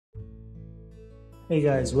Hey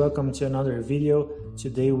guys, welcome to another video.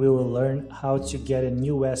 Today we will learn how to get a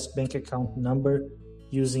new US bank account number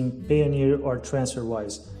using Payoneer or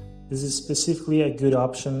Transferwise. This is specifically a good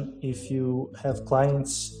option if you have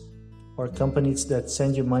clients or companies that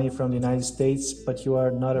send you money from the United States, but you are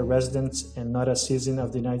not a resident and not a citizen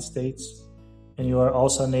of the United States, and you are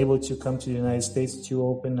also unable to come to the United States to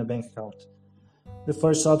open a bank account. The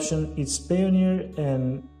first option is Payoneer,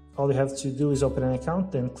 and all you have to do is open an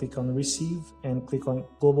account, then click on Receive and click on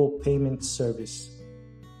Global Payment Service.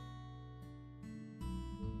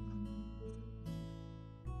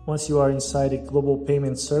 Once you are inside the Global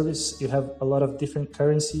Payment Service, you have a lot of different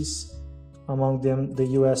currencies, among them the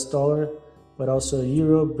US dollar, but also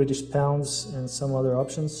Euro, British pounds, and some other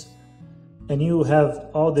options. And you have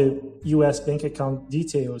all the US bank account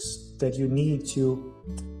details that you need to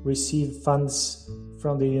receive funds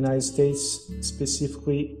from the United States,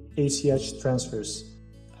 specifically ACH transfers.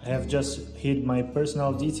 I have just hid my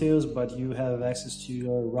personal details, but you have access to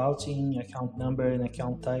your routing, account number, and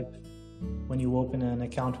account type. When you open an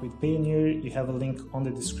account with Payoneer, you have a link on the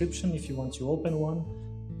description if you want to open one,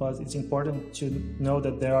 but it's important to know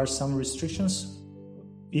that there are some restrictions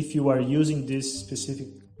if you are using this specific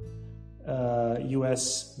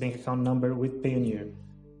US bank account number with Payoneer.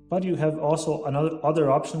 But you have also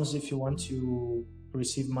other options if you want to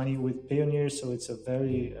receive money with Payoneer, so it's a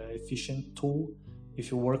very efficient tool. If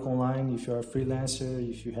you work online, if you're a freelancer,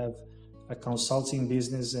 if you have a consulting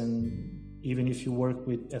business, and even if you work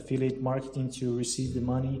with affiliate marketing to receive the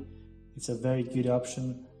money, it's a very good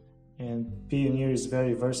option. And Payoneer is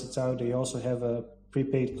very versatile. They also have a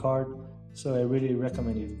prepaid card, so I really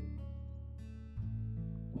recommend it.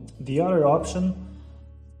 The other option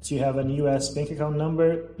to have a US bank account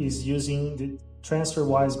number is using the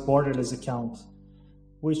Transferwise borderless account,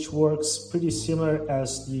 which works pretty similar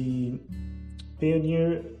as the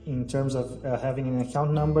Payoneer in terms of having an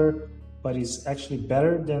account number, but is actually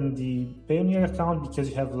better than the Payoneer account because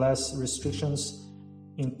you have less restrictions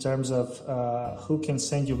in terms of who can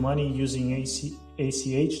send you money using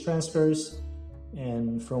ACH transfers,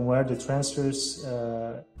 and from where the transfers,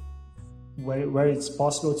 where it's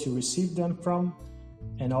possible to receive them from.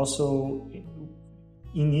 And also,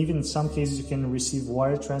 in even some cases, you can receive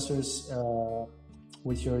wire transfers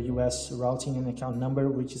with your US routing and account number,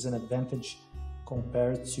 which is an advantage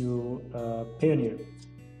compared to Payoneer.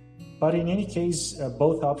 But in any case,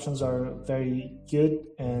 both options are very good,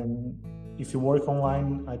 and if you work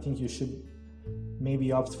online, I think you should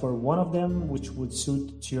maybe opt for one of them, which would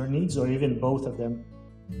suit to your needs, or even both of them,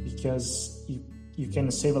 because you can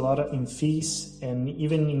save a lot in fees, and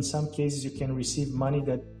even in some cases you can receive money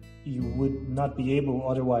that you would not be able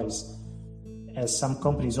otherwise, as some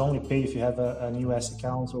companies only pay if you have an US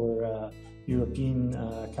account or a European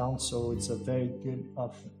account, so it's a very good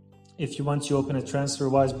option. If you want to open a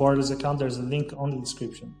Transferwise borderless account, there's a link on the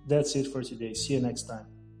description. That's it for today. See you next time.